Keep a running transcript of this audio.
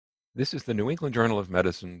This is the New England Journal of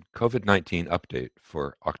Medicine COVID-19 update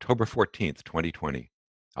for October 14th, 2020.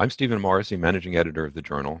 I'm Stephen Morrissey, managing editor of the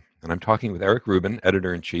journal, and I'm talking with Eric Rubin,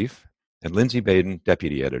 editor-in-chief, and Lindsay Baden,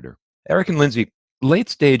 deputy editor. Eric and Lindsay,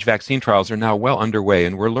 late-stage vaccine trials are now well underway,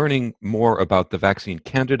 and we're learning more about the vaccine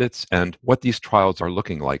candidates and what these trials are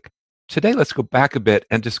looking like. Today, let's go back a bit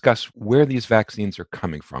and discuss where these vaccines are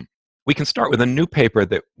coming from. We can start with a new paper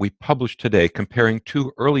that we published today comparing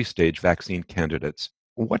two early-stage vaccine candidates.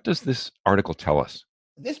 What does this article tell us?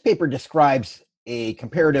 This paper describes a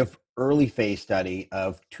comparative early phase study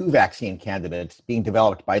of two vaccine candidates being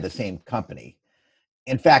developed by the same company.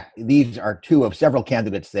 In fact, these are two of several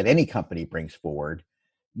candidates that any company brings forward.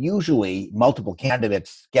 Usually, multiple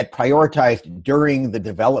candidates get prioritized during the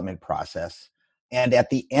development process and at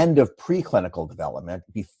the end of preclinical development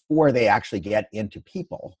before they actually get into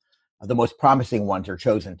people. The most promising ones are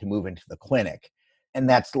chosen to move into the clinic. And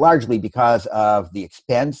that's largely because of the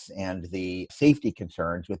expense and the safety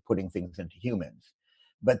concerns with putting things into humans.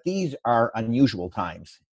 But these are unusual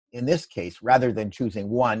times. In this case, rather than choosing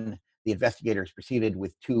one, the investigators proceeded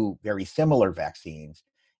with two very similar vaccines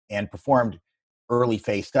and performed early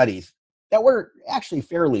phase studies that were actually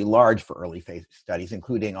fairly large for early phase studies,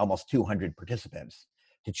 including almost 200 participants,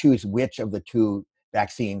 to choose which of the two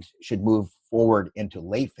vaccines should move forward into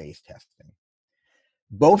late phase testing.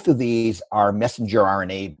 Both of these are messenger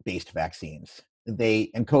RNA-based vaccines.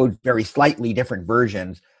 They encode very slightly different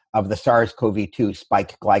versions of the SARS-CoV-2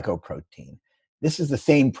 spike glycoprotein. This is the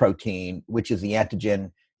same protein, which is the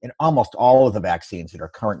antigen in almost all of the vaccines that are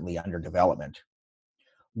currently under development.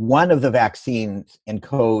 One of the vaccines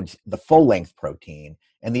encodes the full-length protein,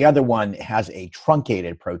 and the other one has a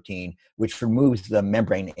truncated protein, which removes the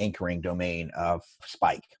membrane anchoring domain of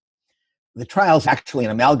spike. The trial is actually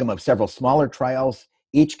an amalgam of several smaller trials,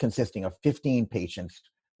 each consisting of 15 patients,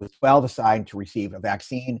 with 12 assigned to receive a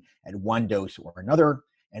vaccine at one dose or another,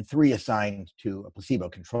 and 3 assigned to a placebo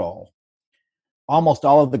control. Almost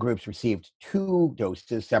all of the groups received 2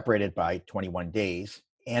 doses separated by 21 days,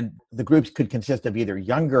 and the groups could consist of either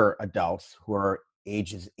younger adults who are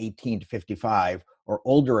ages 18 to 55 or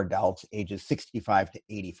older adults ages 65 to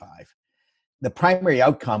 85. The primary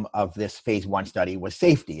outcome of this phase 1 study was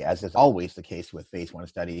safety, as is always the case with phase 1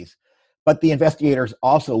 studies. But the investigators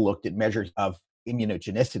also looked at measures of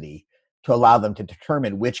immunogenicity to allow them to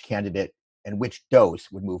determine which candidate and which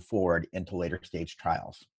dose would move forward into later stage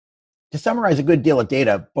trials. To summarize a good deal of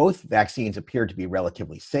data, both vaccines appear to be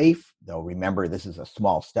relatively safe, though remember this is a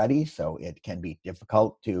small study, so it can be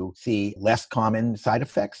difficult to see less common side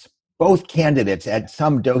effects. Both candidates at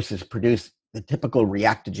some doses produce the typical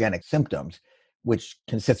reactogenic symptoms, which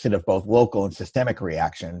consisted of both local and systemic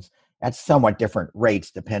reactions at somewhat different rates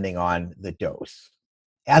depending on the dose.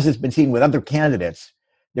 As has been seen with other candidates,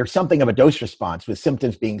 there's something of a dose response, with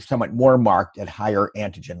symptoms being somewhat more marked at higher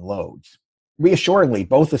antigen loads. Reassuringly,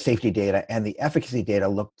 both the safety data and the efficacy data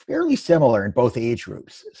look fairly similar in both age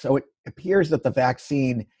groups. So it appears that the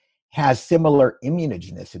vaccine has similar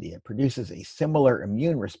immunogenicity. It produces a similar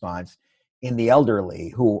immune response in the elderly,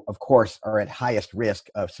 who, of course, are at highest risk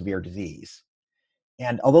of severe disease.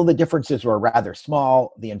 And although the differences were rather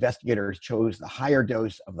small, the investigators chose the higher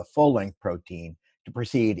dose of the full-length protein to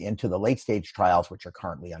proceed into the late-stage trials, which are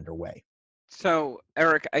currently underway. So,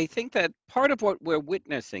 Eric, I think that part of what we're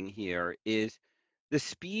witnessing here is the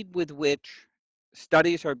speed with which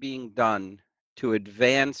studies are being done to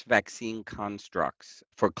advance vaccine constructs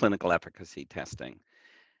for clinical efficacy testing,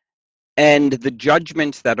 and the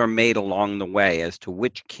judgments that are made along the way as to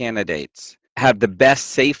which candidates have the best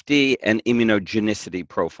safety and immunogenicity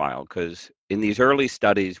profile, because in these early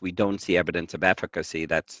studies, we don't see evidence of efficacy.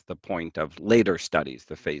 That's the point of later studies,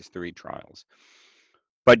 the phase 3 trials.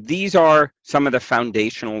 But these are some of the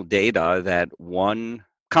foundational data that one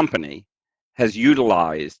company has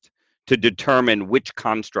utilized to determine which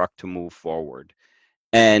construct to move forward,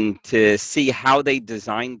 and to see how they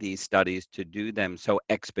designed these studies to do them so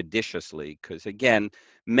expeditiously. Because again,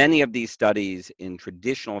 many of these studies in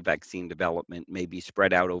traditional vaccine development may be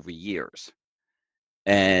spread out over years.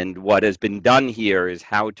 And what has been done here is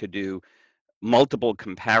how to do multiple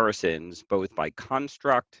comparisons, both by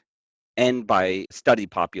construct and by study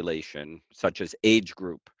population, such as age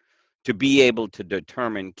group, to be able to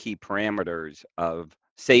determine key parameters of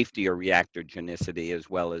safety or reactogenicity, as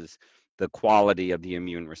well as the quality of the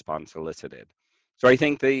immune response elicited. So I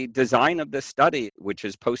think the design of this study, which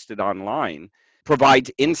is posted online,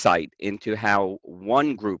 provides insight into how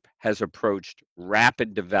one group has approached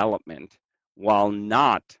rapid development while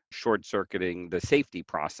not short-circuiting the safety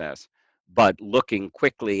process but looking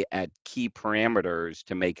quickly at key parameters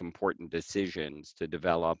to make important decisions to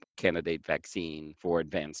develop candidate vaccine for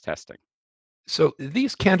advanced testing. So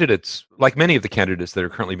these candidates, like many of the candidates that are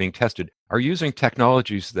currently being tested, are using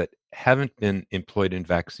technologies that haven't been employed in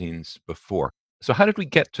vaccines before. So how did we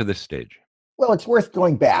get to this stage? Well, it's worth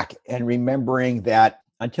going back and remembering that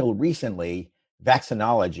until recently,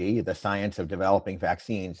 vaccinology, the science of developing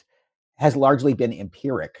vaccines, has largely been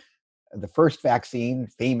empiric. The first vaccine,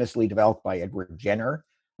 famously developed by Edward Jenner,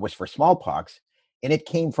 was for smallpox, and it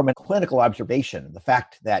came from a clinical observation, the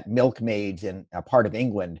fact that milkmaids in a part of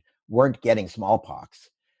England weren't getting smallpox.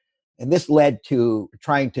 And this led to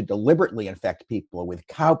trying to deliberately infect people with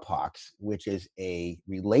cowpox, which is a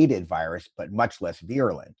related virus, but much less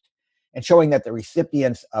virulent, and showing that the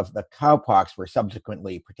recipients of the cowpox were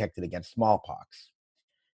subsequently protected against smallpox.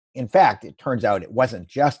 In fact, it turns out it wasn't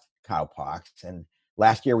just cowpox. And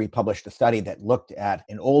last year, we published a study that looked at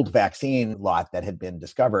an old vaccine lot that had been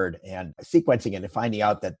discovered and sequencing it and finding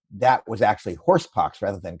out that that was actually horsepox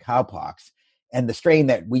rather than cowpox. And the strain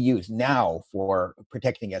that we use now for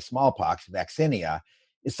protecting against smallpox, vaccinia,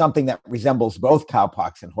 is something that resembles both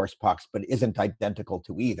cowpox and horsepox, but isn't identical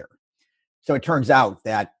to either. So it turns out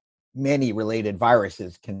that many related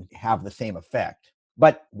viruses can have the same effect.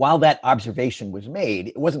 But while that observation was made,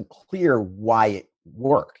 it wasn't clear why it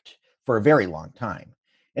worked for a very long time.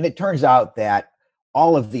 And it turns out that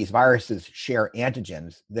all of these viruses share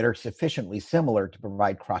antigens that are sufficiently similar to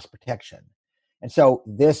provide cross protection. And so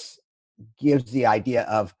this gives the idea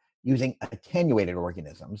of using attenuated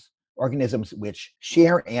organisms, organisms which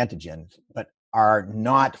share antigens but are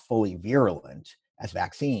not fully virulent as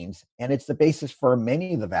vaccines. And it's the basis for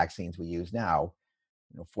many of the vaccines we use now.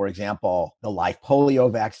 For example, the live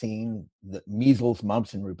polio vaccine, the measles,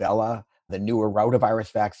 mumps, and rubella, the newer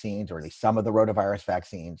rotavirus vaccines, or at least some of the rotavirus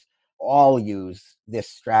vaccines, all use this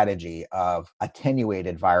strategy of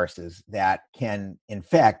attenuated viruses that can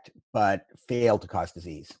infect but fail to cause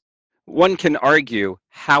disease. One can argue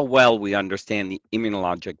how well we understand the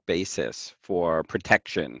immunologic basis for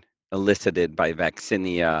protection elicited by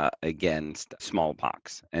vaccinia against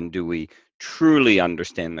smallpox. And do we truly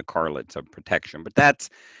understand the correlates of protection? But that's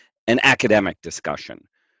an academic discussion.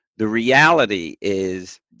 The reality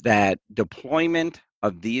is that deployment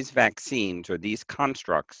of these vaccines or these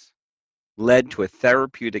constructs led to a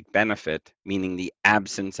therapeutic benefit, meaning the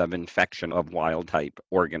absence of infection of wild type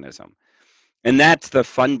organism. And that's the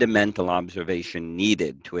fundamental observation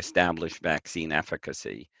needed to establish vaccine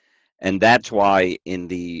efficacy. And that's why in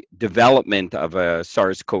the development of a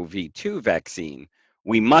SARS-CoV-2 vaccine,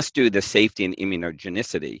 we must do the safety and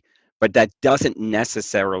immunogenicity, but that doesn't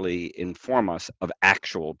necessarily inform us of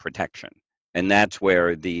actual protection. And that's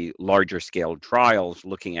where the larger scale trials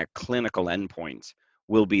looking at clinical endpoints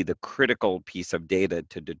will be the critical piece of data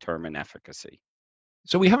to determine efficacy.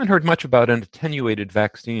 So we haven't heard much about an attenuated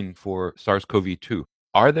vaccine for SARS-CoV-2.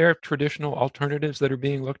 Are there traditional alternatives that are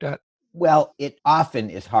being looked at? Well, it often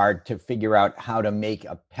is hard to figure out how to make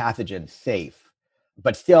a pathogen safe,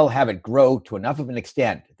 but still have it grow to enough of an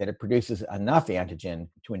extent that it produces enough antigen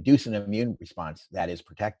to induce an immune response that is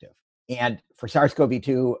protective. And for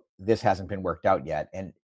SARS-CoV-2, this hasn't been worked out yet.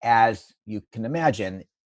 And as you can imagine,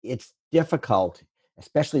 it's difficult,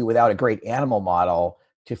 especially without a great animal model,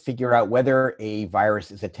 to figure out whether a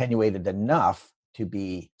virus is attenuated enough to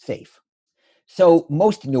be safe. So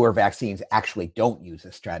most newer vaccines actually don't use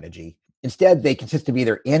this strategy. Instead, they consist of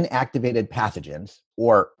either inactivated pathogens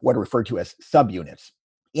or what are referred to as subunits.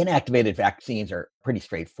 Inactivated vaccines are pretty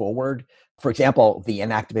straightforward. For example, the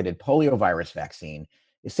inactivated poliovirus vaccine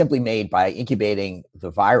is simply made by incubating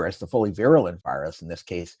the virus, the fully virulent virus in this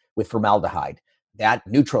case, with formaldehyde. That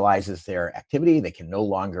neutralizes their activity. They can no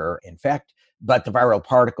longer infect, but the viral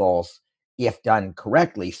particles, if done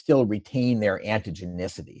correctly, still retain their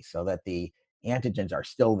antigenicity so that the antigens are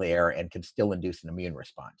still there and can still induce an immune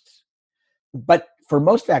response. But for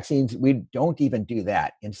most vaccines, we don't even do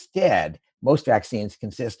that. Instead, most vaccines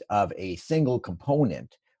consist of a single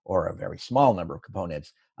component or a very small number of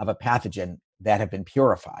components of a pathogen that have been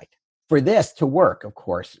purified. For this to work, of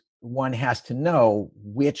course, one has to know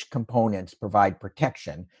which components provide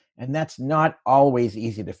protection, and that's not always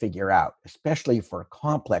easy to figure out, especially for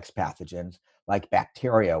complex pathogens like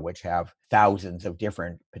bacteria, which have thousands of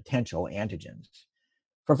different potential antigens.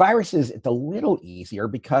 For viruses, it's a little easier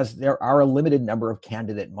because there are a limited number of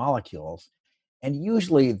candidate molecules. And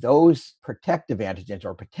usually those protective antigens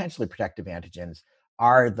or potentially protective antigens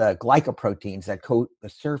are the glycoproteins that coat the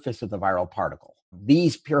surface of the viral particle.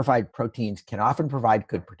 These purified proteins can often provide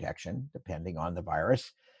good protection, depending on the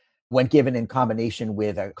virus. When given in combination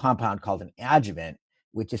with a compound called an adjuvant,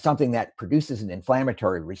 which is something that produces an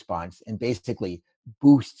inflammatory response and basically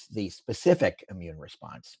boosts the specific immune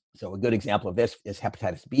response. So a good example of this is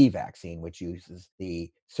hepatitis B vaccine, which uses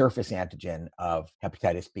the surface antigen of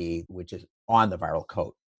hepatitis B, which is on the viral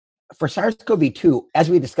coat. For SARS-CoV-2, as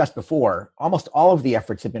we discussed before, almost all of the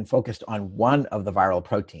efforts have been focused on one of the viral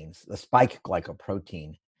proteins, the spike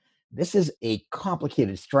glycoprotein. This is a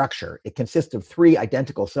complicated structure. It consists of 3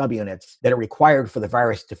 identical subunits that are required for the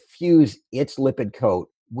virus to fuse its lipid coat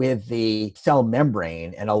with the cell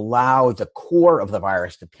membrane and allow the core of the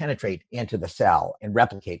virus to penetrate into the cell and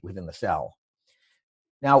replicate within the cell.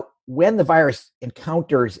 Now, when the virus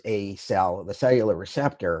encounters a cell, the cellular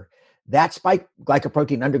receptor, that spike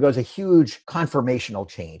glycoprotein undergoes a huge conformational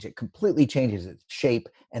change. It completely changes its shape,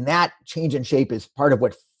 and that change in shape is part of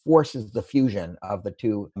what forces the fusion of the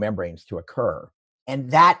 2 membranes to occur. And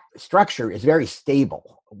that structure is very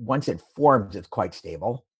stable. Once it forms, it's quite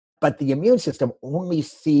stable. But the immune system only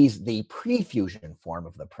sees the pre-fusion form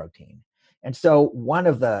of the protein. And so one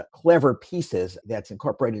of the clever pieces that's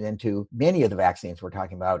incorporated into many of the vaccines we're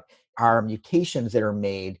talking about are mutations that are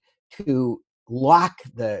made to lock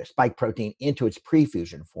the spike protein into its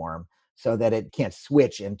pre-fusion form so that it can't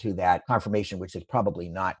switch into that conformation, which is probably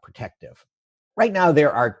not protective. Right now,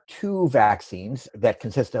 there are 2 vaccines that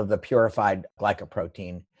consist of the purified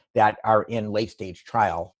glycoprotein that are in late-stage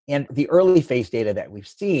trial. And the early phase data that we've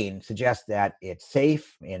seen suggests that it's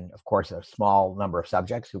safe in, of course, a small number of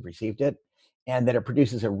subjects who've received it, and that it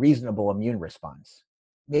produces a reasonable immune response.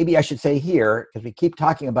 Maybe I should say here, because we keep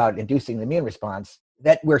talking about inducing the immune response,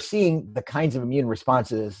 that we're seeing the kinds of immune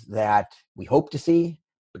responses that we hope to see,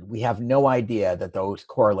 but we have no idea that those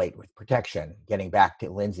correlate with protection, getting back to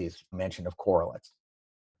Lindsay's mention of correlates.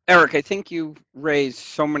 Eric, I think you raised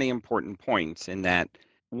so many important points in that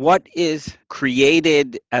what is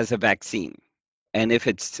created as a vaccine, and if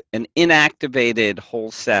it's an inactivated whole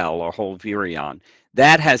cell or whole virion,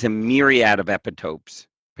 that has a myriad of epitopes,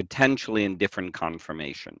 potentially in different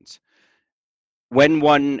conformations. When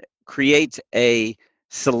one creates a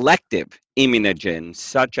selective immunogen,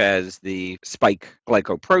 such as the spike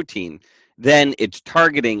glycoprotein, then it's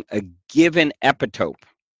targeting a given epitope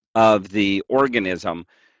of the organism,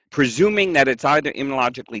 presuming that it's either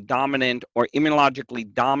immunologically dominant or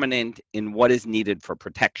immunologically dominant in what is needed for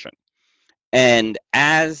protection. And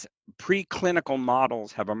as preclinical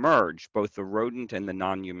models have emerged, both the rodent and the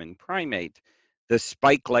non-human primate, the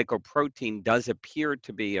spike glycoprotein does appear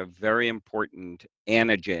to be a very important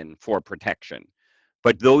antigen for protection.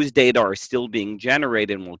 But those data are still being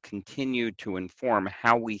generated and will continue to inform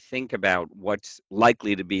how we think about what's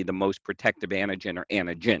likely to be the most protective antigen or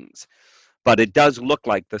antigens. But it does look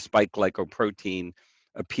like the spike glycoprotein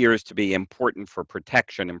appears to be important for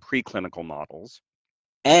protection in preclinical models,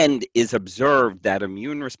 and is observed, that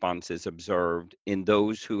immune response is observed in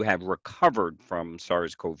those who have recovered from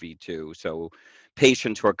SARS-CoV-2. So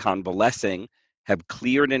patients who are convalescing have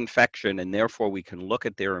cleared infection, and therefore we can look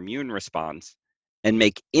at their immune response and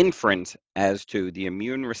make inference as to the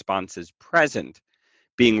immune responses present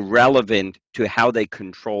being relevant to how they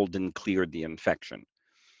controlled and cleared the infection.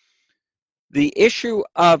 The issue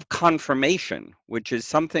of confirmation, which is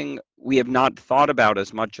something we have not thought about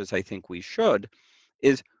as much as I think we should,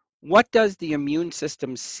 is what does the immune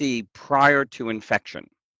system see prior to infection?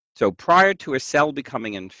 So prior to a cell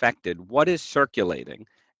becoming infected, what is circulating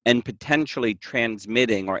and potentially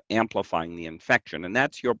transmitting or amplifying the infection? And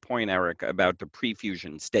that's your point, Eric, about the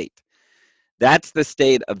prefusion state. That's the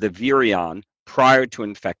state of the virion prior to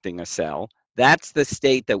infecting a cell. That's the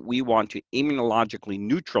state that we want to immunologically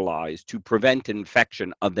neutralize to prevent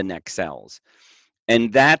infection of the next cells.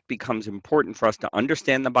 And that becomes important for us to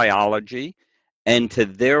understand the biology and to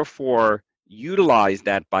therefore utilize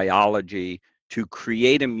that biology to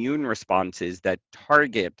create immune responses that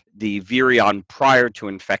target the virion prior to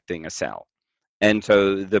infecting a cell. And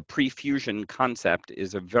so the prefusion concept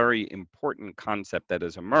is a very important concept that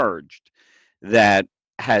has emerged that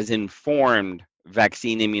has informed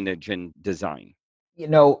vaccine immunogen design. You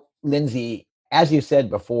know, Lindsay, as you said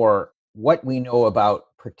before, what we know about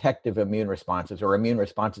protective immune responses or immune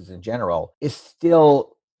responses in general is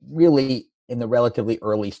still really in the relatively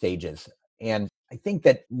early stages. And I think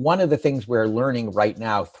that one of the things we're learning right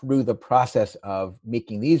now through the process of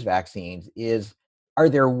making these vaccines is, are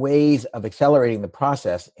there ways of accelerating the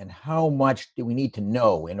process, and how much do we need to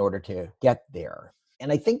know in order to get there?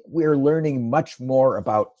 And I think we're learning much more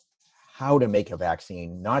about how to make a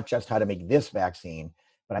vaccine, not just how to make this vaccine,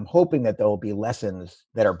 but I'm hoping that there will be lessons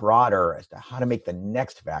that are broader as to how to make the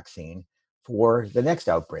next vaccine for the next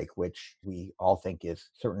outbreak, which we all think is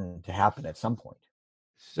certain to happen at some point.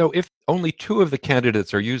 So if only two of the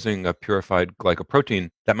candidates are using a purified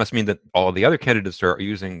glycoprotein, that must mean that all the other candidates are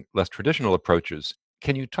using less traditional approaches.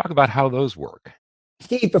 Can you talk about how those work?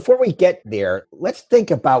 Steve, before we get there, let's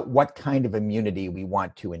think about what kind of immunity we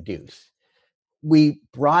want to induce. We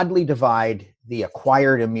broadly divide the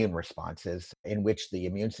acquired immune responses, in which the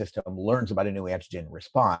immune system learns about a new antigen and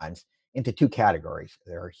responds, into two categories.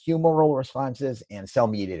 There are humoral responses and cell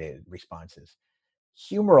mediated responses.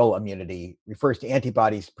 Humoral immunity refers to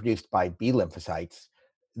antibodies produced by B lymphocytes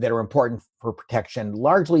that are important for protection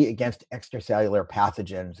largely against extracellular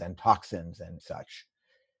pathogens and toxins and such.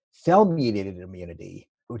 Cell mediated immunity,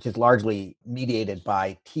 which is largely mediated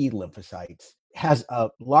by T lymphocytes, has a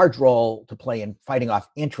large role to play in fighting off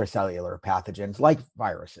intracellular pathogens like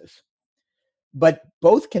viruses. But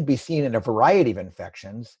both can be seen in a variety of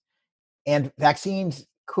infections, and vaccines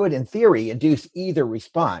could, in theory, induce either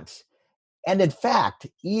response. And in fact,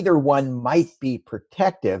 either one might be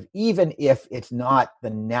protective, even if it's not the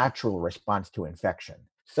natural response to infection.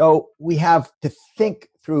 So we have to think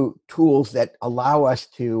through tools that allow us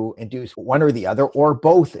to induce one or the other, or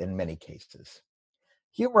both in many cases.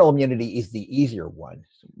 Humoral immunity is the easier one.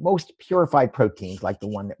 Most purified proteins, like the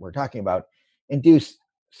one that we're talking about, induce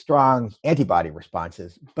strong antibody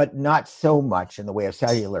responses, but not so much in the way of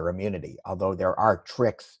cellular immunity, although there are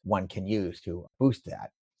tricks one can use to boost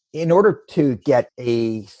that. In order to get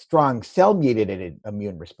a strong cell-mediated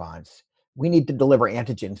immune response, we need to deliver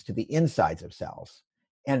antigens to the insides of cells.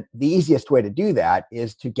 And the easiest way to do that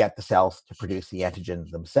is to get the cells to produce the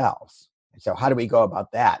antigens themselves. So how do we go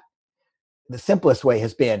about that? The simplest way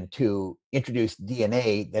has been to introduce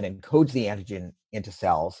DNA that encodes the antigen into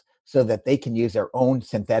cells so that they can use their own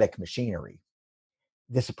synthetic machinery.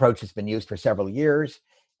 This approach has been used for several years,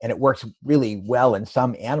 and it works really well in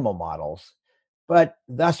some animal models. But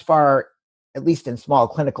thus far, at least in small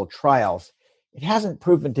clinical trials, it hasn't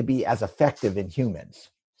proven to be as effective in humans.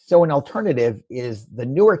 So an alternative is the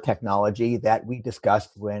newer technology that we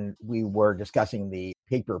discussed when we were discussing the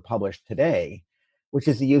paper published today, which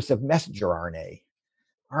is the use of messenger RNA.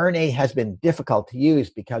 RNA has been difficult to use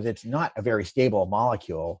because it's not a very stable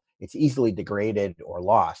molecule. It's easily degraded or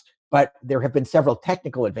lost. But there have been several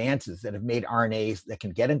technical advances that have made RNAs that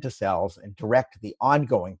can get into cells and direct the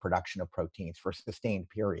ongoing production of proteins for sustained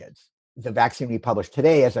periods. The vaccine we published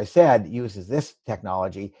today, as I said, uses this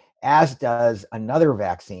technology, as does another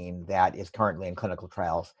vaccine that is currently in clinical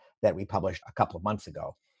trials that we published a couple of months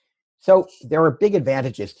ago. So there are big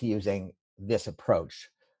advantages to using this approach.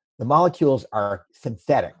 The molecules are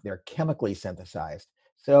synthetic, they're chemically synthesized,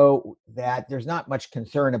 so that there's not much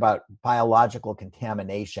concern about biological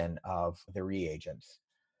contamination of the reagents.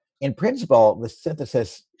 In principle, the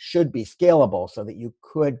synthesis should be scalable so that you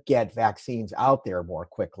could get vaccines out there more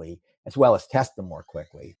quickly, as well as test them more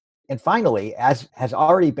quickly. And finally, as has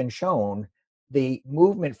already been shown, the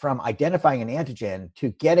movement from identifying an antigen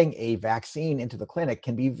to getting a vaccine into the clinic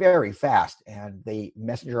can be very fast. And the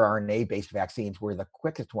messenger RNA-based vaccines were the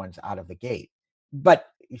quickest ones out of the gate. But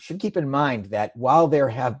you should keep in mind that while there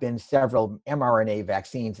have been several mRNA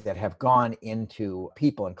vaccines that have gone into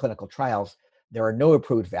people in clinical trials, there are no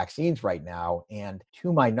approved vaccines right now. And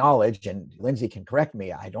to my knowledge, and Lindsay can correct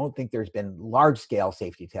me, I don't think there's been large-scale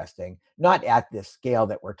safety testing, not at this scale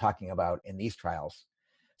that we're talking about in these trials.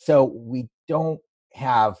 So we don't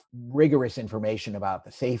have rigorous information about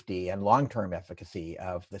the safety and long-term efficacy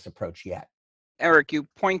of this approach yet. Eric, you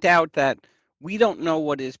point out that we don't know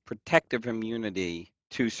what is protective immunity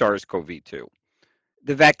to SARS-CoV-2.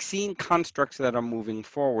 The vaccine constructs that are moving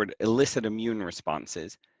forward elicit immune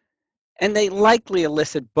responses, and they likely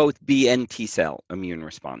elicit both B and T cell immune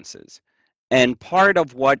responses. And part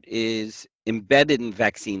of what is embedded in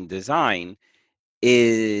vaccine design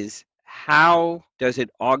is how does it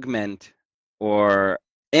augment or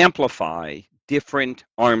amplify different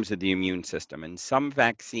arms of the immune system. And some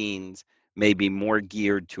vaccines may be more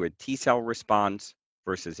geared to a T cell response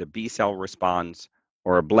versus a B cell response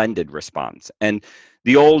or a blended response. And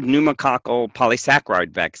the old pneumococcal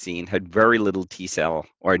polysaccharide vaccine had very little T cell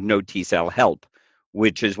or no T cell help,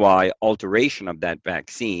 which is why alteration of that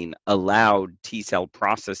vaccine allowed T cell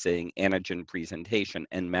processing, antigen presentation,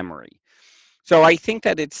 and memory. So I think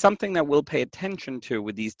that it's something that we'll pay attention to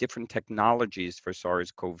with these different technologies for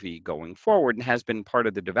SARS-CoV going forward, and has been part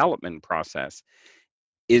of the development process,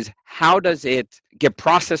 is how does it get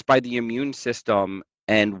processed by the immune system,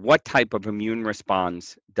 and what type of immune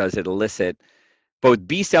response does it elicit? Both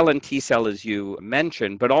B cell and T cell, as you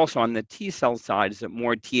mentioned, but also on the T cell side, is it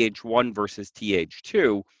more Th1 versus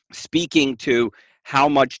Th2, speaking to how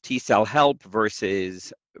much T cell help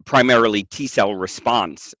versus primarily T cell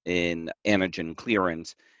response in antigen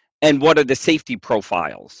clearance. And what are the safety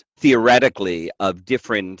profiles, theoretically, of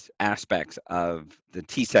different aspects of the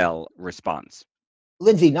T cell response?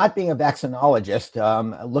 Lindsay, not being a vaccinologist,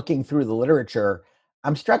 looking through the literature,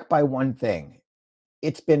 I'm struck by one thing.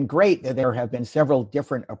 It's been great that there have been several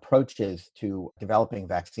different approaches to developing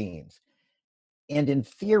vaccines. And in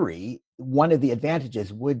theory, one of the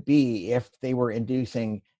advantages would be if they were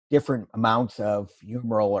inducing different amounts of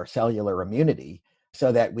humoral or cellular immunity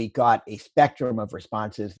so that we got a spectrum of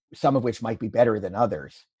responses, some of which might be better than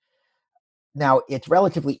others. Now, it's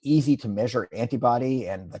relatively easy to measure antibody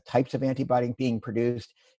and the types of antibody being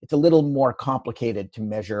produced. It's a little more complicated to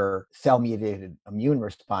measure cell-mediated immune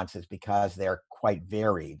responses because they're quite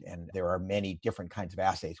varied and there are many different kinds of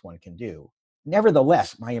assays one can do.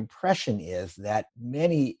 Nevertheless, my impression is that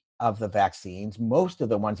many of the vaccines, most of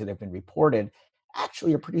the ones that have been reported,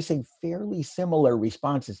 actually are producing fairly similar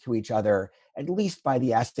responses to each other, at least by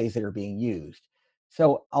the assays that are being used.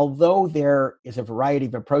 So, although there is a variety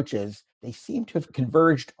of approaches, they seem to have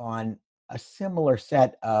converged on a similar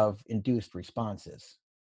set of induced responses.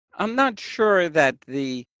 I'm not sure that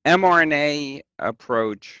the mRNA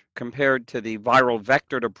approach compared to the viral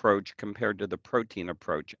vectored approach compared to the protein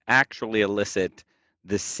approach actually elicit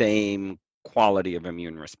the same quality of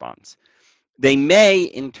immune response. They may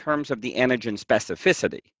in terms of the antigen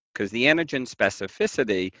specificity, because the antigen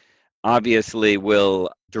specificity obviously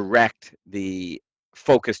will direct the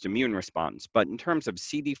focused immune response. But in terms of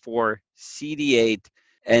CD4, CD8,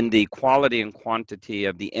 and the quality and quantity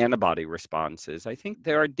of the antibody responses, I think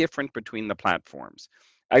there are different between the platforms.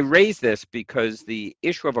 I raise this because the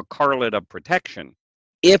issue of a correlate of protection,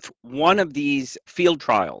 if one of these field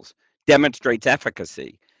trials demonstrates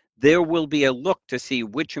efficacy, there will be a look to see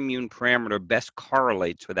which immune parameter best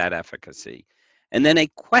correlates with that efficacy. And then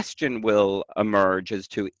a question will emerge as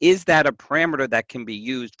to, is that a parameter that can be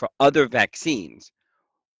used for other vaccines?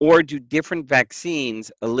 Or do different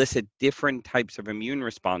vaccines elicit different types of immune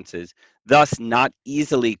responses, thus not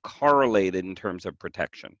easily correlated in terms of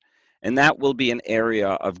protection? And that will be an area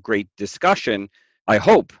of great discussion, I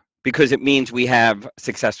hope, because it means we have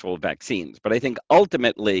successful vaccines. But I think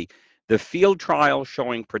ultimately, the field trial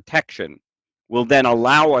showing protection will then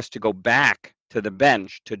allow us to go back to the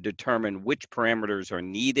bench to determine which parameters are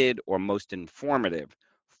needed or most informative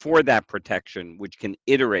for that protection, which can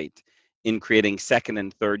iterate in creating second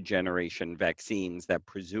and third generation vaccines that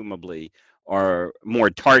presumably are more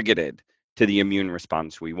targeted to the immune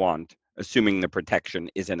response we want, assuming the protection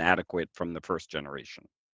is inadequate from the first generation.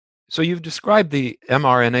 So you've described the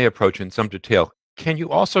mRNA approach in some detail. Can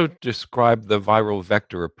you also describe the viral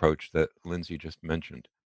vector approach that Lindsay just mentioned?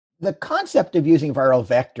 The concept of using viral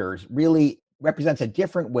vectors really represents a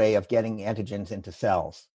different way of getting antigens into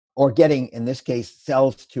cells, or getting, in this case,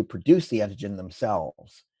 cells to produce the antigen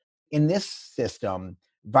themselves. In this system,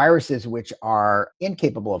 viruses which are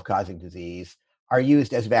incapable of causing disease are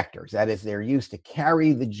used as vectors. That is, they're used to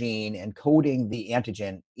carry the gene encoding the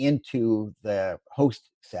antigen into the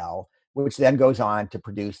host cell, which then goes on to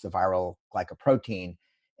produce the viral glycoprotein.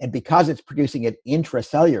 And because it's producing it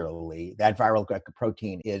intracellularly, that viral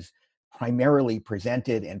glycoprotein is primarily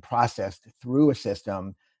presented and processed through a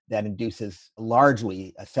system that induces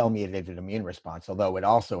largely a cell-mediated immune response, although it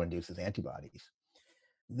also induces antibodies.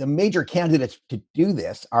 The major candidates to do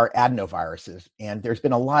this are adenoviruses, and there's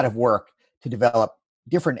been a lot of work to develop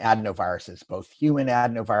different adenoviruses, both human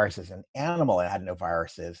adenoviruses and animal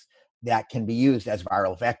adenoviruses, that can be used as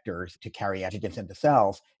viral vectors to carry antigens into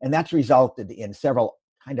cells. And that's resulted in several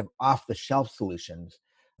kind of off-the-shelf solutions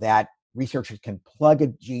that researchers can plug a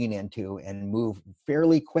gene into and move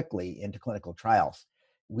fairly quickly into clinical trials.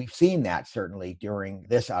 We've seen that certainly during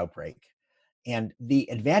this outbreak. And the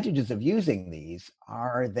advantages of using these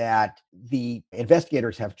are that the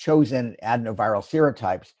investigators have chosen adenoviral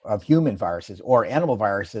serotypes of human viruses or animal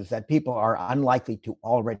viruses that people are unlikely to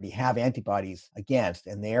already have antibodies against,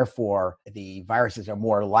 and therefore the viruses are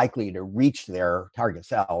more likely to reach their target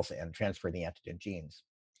cells and transfer the antigen genes.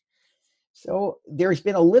 So there's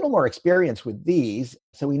been a little more experience with these,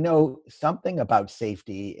 so we know something about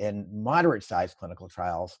safety in moderate-sized clinical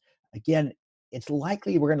trials. Again, it's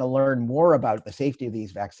likely we're going to learn more about the safety of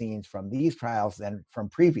these vaccines from these trials than from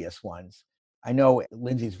previous ones. I know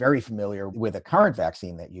Lindsay's very familiar with a current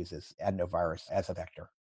vaccine that uses adenovirus as a vector.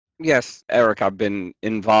 Yes, Eric, I've been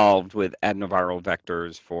involved with adenoviral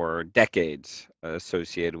vectors for decades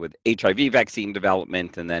associated with HIV vaccine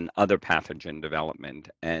development and then other pathogen development.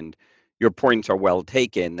 And your points are well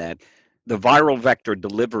taken that the viral vector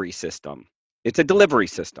delivery system, it's a delivery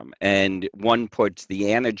system, and one puts the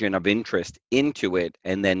antigen of interest into it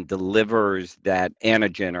and then delivers that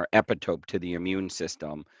antigen or epitope to the immune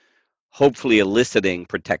system. hopefully eliciting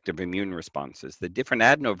protective immune responses. The different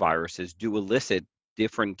adenoviruses do elicit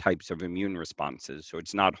different types of immune responses, so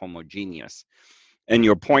it's not homogeneous. And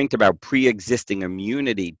your point about pre-existing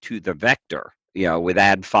immunity to the vector, with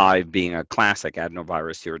Ad5 being a classic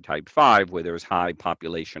adenovirus serotype 5, where there's high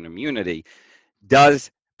population immunity,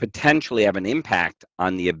 does potentially have an impact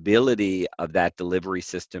on the ability of that delivery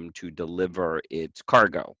system to deliver its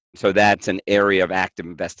cargo. So that's an area of active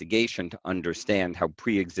investigation to understand how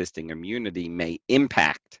pre-existing immunity may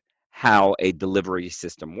impact how a delivery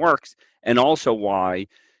system works, and also why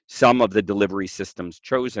some of the delivery systems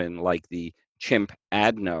chosen, like the chimp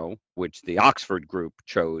adeno, which the Oxford group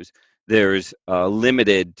chose, there's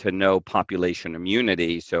limited to no population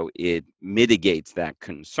immunity, so it mitigates that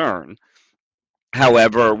concern.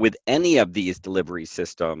 However, with any of these delivery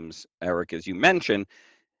systems, Eric, as you mentioned,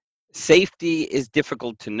 safety is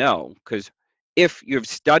difficult to know, because if you've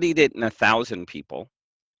studied it in 1,000 people,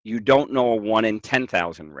 you don't know a 1 in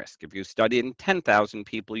 10,000 risk. If you study it in 10,000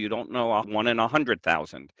 people, you don't know a 1 in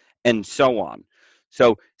 100,000, and so on.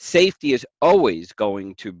 So safety is always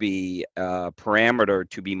going to be a parameter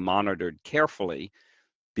to be monitored carefully,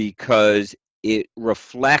 because it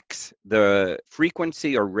reflects the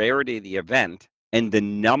frequency or rarity of the event and the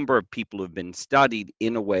number of people who've been studied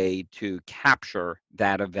in a way to capture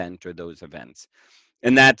that event or those events.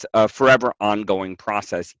 And that's a forever ongoing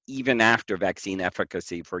process, even after vaccine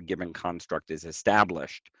efficacy for a given construct is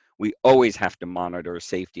established. We always have to monitor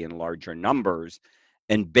safety in larger numbers.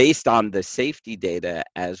 And based on the safety data,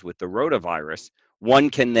 as with the rotavirus, one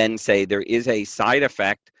can then say there is a side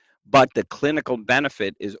effect, but the clinical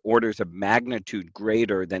benefit is orders of magnitude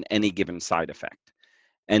greater than any given side effect.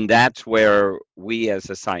 And that's where we as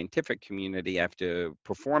a scientific community have to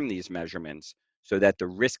perform these measurements so that the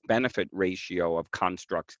risk-benefit ratio of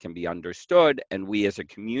constructs can be understood, and we as a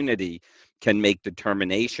community can make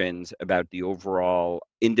determinations about the overall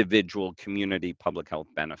individual community public health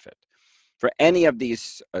benefit. For any of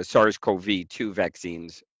these SARS-CoV-2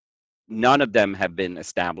 vaccines, none of them have been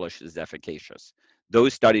established as efficacious.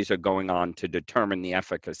 Those studies are going on to determine the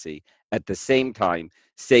efficacy. At the same time,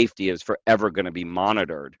 safety is forever going to be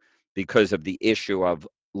monitored because of the issue of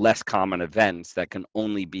less common events that can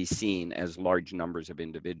only be seen as large numbers of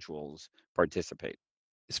individuals participate.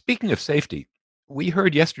 Speaking of safety, we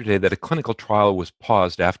heard yesterday that a clinical trial was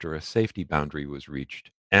paused after a safety boundary was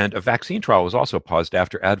reached, and a vaccine trial was also paused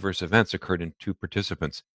after adverse events occurred in 2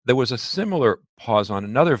 participants. There was a similar pause on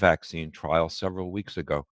another vaccine trial several weeks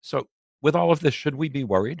ago. So, with all of this, should we be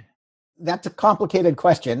worried? That's a complicated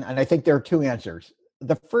question, and I think there are two answers.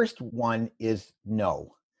 The first one is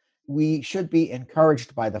no. We should be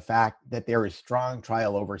encouraged by the fact that there is strong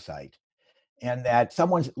trial oversight and that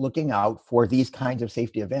someone's looking out for these kinds of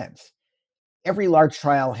safety events. Every large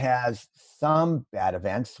trial has some bad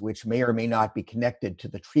events, which may or may not be connected to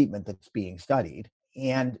the treatment that's being studied.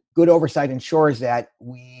 And good oversight ensures that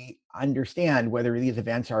we understand whether these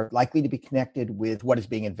events are likely to be connected with what is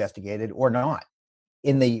being investigated or not.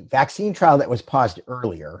 In the vaccine trial that was paused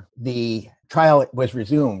earlier, the trial was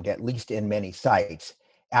resumed, at least in many sites,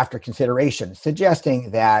 after consideration, suggesting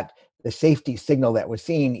that the safety signal that was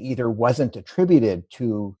seen either wasn't attributed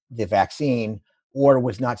to the vaccine or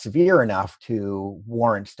was not severe enough to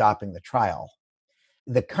warrant stopping the trial.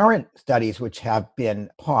 The current studies which have been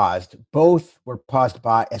paused, both were paused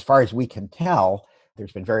by, as far as we can tell,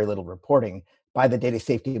 there's been very little reporting, by the data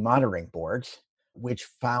safety monitoring boards, which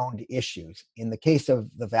found issues. In the case of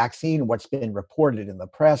the vaccine, what's been reported in the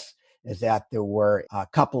press is that there were a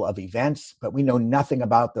couple of events, but we know nothing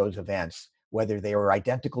about those events, whether they were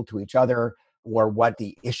identical to each other or what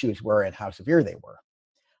the issues were and how severe they were.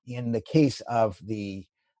 In the case of the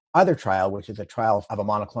other trial, which is a trial of a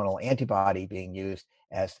monoclonal antibody being used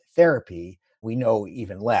as therapy, we know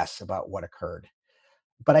even less about what occurred.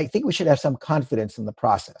 But I think we should have some confidence in the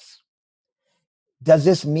process. Does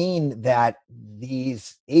this mean that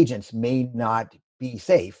these agents may not be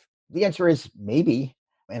safe? The answer is maybe,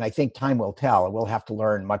 and I think time will tell. We'll have to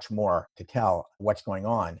learn much more to tell what's going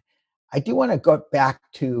on. I do want to go back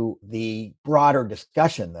to the broader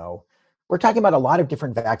discussion, though. We're talking about a lot of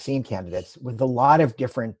different vaccine candidates with a lot of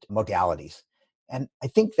different modalities. And I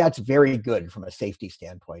think that's very good from a safety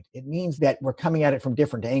standpoint. It means that we're coming at it from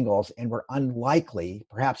different angles and we're unlikely,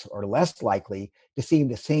 perhaps, or less likely to see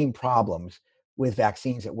the same problems with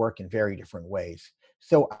vaccines that work in very different ways.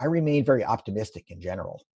 So I remain very optimistic in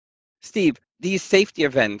general. Steve, these safety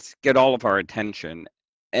events get all of our attention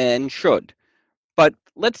and should. But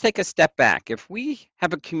let's take a step back. If we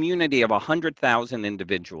have a community of 100,000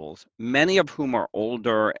 individuals, many of whom are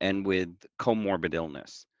older and with comorbid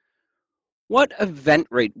illness, what event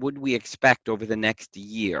rate would we expect over the next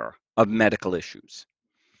year of medical issues.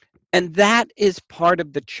 And that is part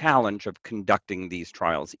of the challenge of conducting these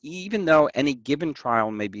trials. Even though any given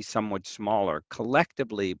trial may be somewhat smaller,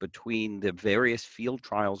 collectively between the various field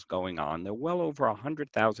trials going on, there are well over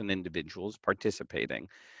 100,000 individuals participating.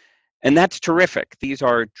 And that's terrific. These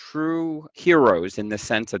are true heroes in the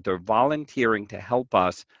sense that they're volunteering to help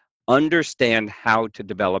us understand how to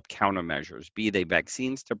develop countermeasures, be they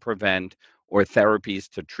vaccines to prevent or therapies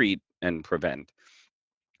to treat and prevent.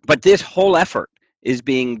 But this whole effort is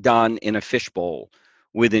being done in a fishbowl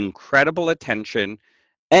with incredible attention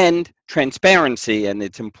and transparency. And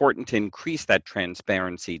it's important to increase that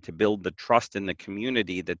transparency to build the trust in the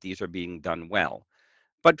community that these are being done well.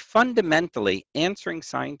 But fundamentally, answering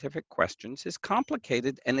scientific questions is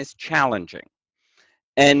complicated and is challenging.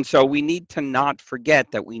 And so we need to not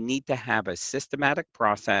forget that we need to have a systematic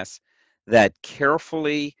process that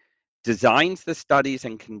carefully designs the studies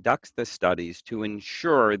and conducts the studies to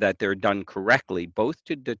ensure that they're done correctly, both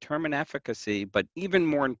to determine efficacy, but even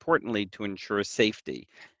more importantly, to ensure safety.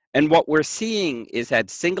 And what we're seeing is that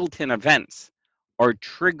singleton events are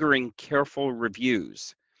triggering careful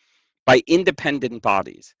reviews by independent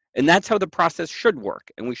bodies. And that's how the process should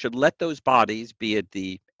work. And we should let those bodies, be it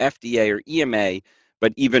the FDA or EMA,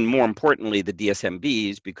 but even more importantly, the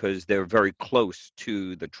DSMBs, because they're very close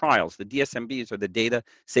to the trials. The DSMBs are the Data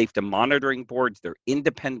Safety Monitoring Boards. They're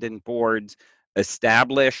independent boards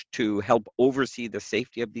established to help oversee the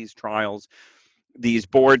safety of these trials. These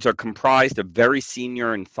boards are comprised of very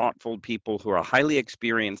senior and thoughtful people who are highly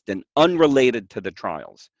experienced and unrelated to the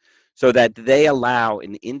trials, so that they allow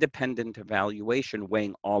an independent evaluation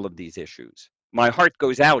weighing all of these issues. My heart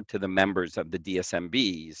goes out to the members of the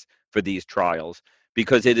DSMBs for these trials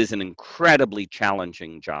because it is an incredibly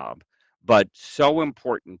challenging job, but so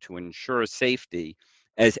important to ensure safety,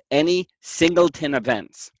 as any singleton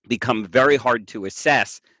events become very hard to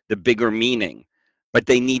assess the bigger meaning, but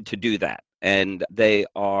they need to do that. And they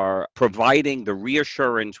are providing the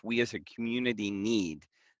reassurance we as a community need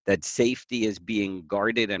that safety is being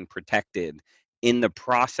guarded and protected in the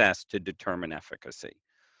process to determine efficacy.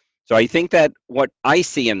 So I think that what I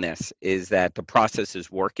see in this is that the process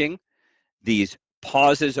is working. These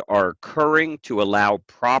pauses are occurring to allow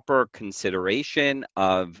proper consideration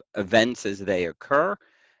of events as they occur.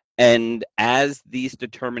 And as these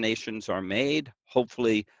determinations are made,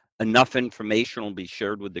 hopefully enough information will be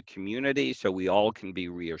shared with the community so we all can be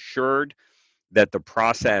reassured that the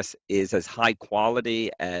process is as high quality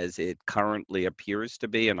as it currently appears to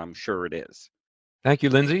be, and I'm sure it is. Thank you,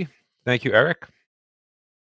 Lindsay. Thank you, Eric.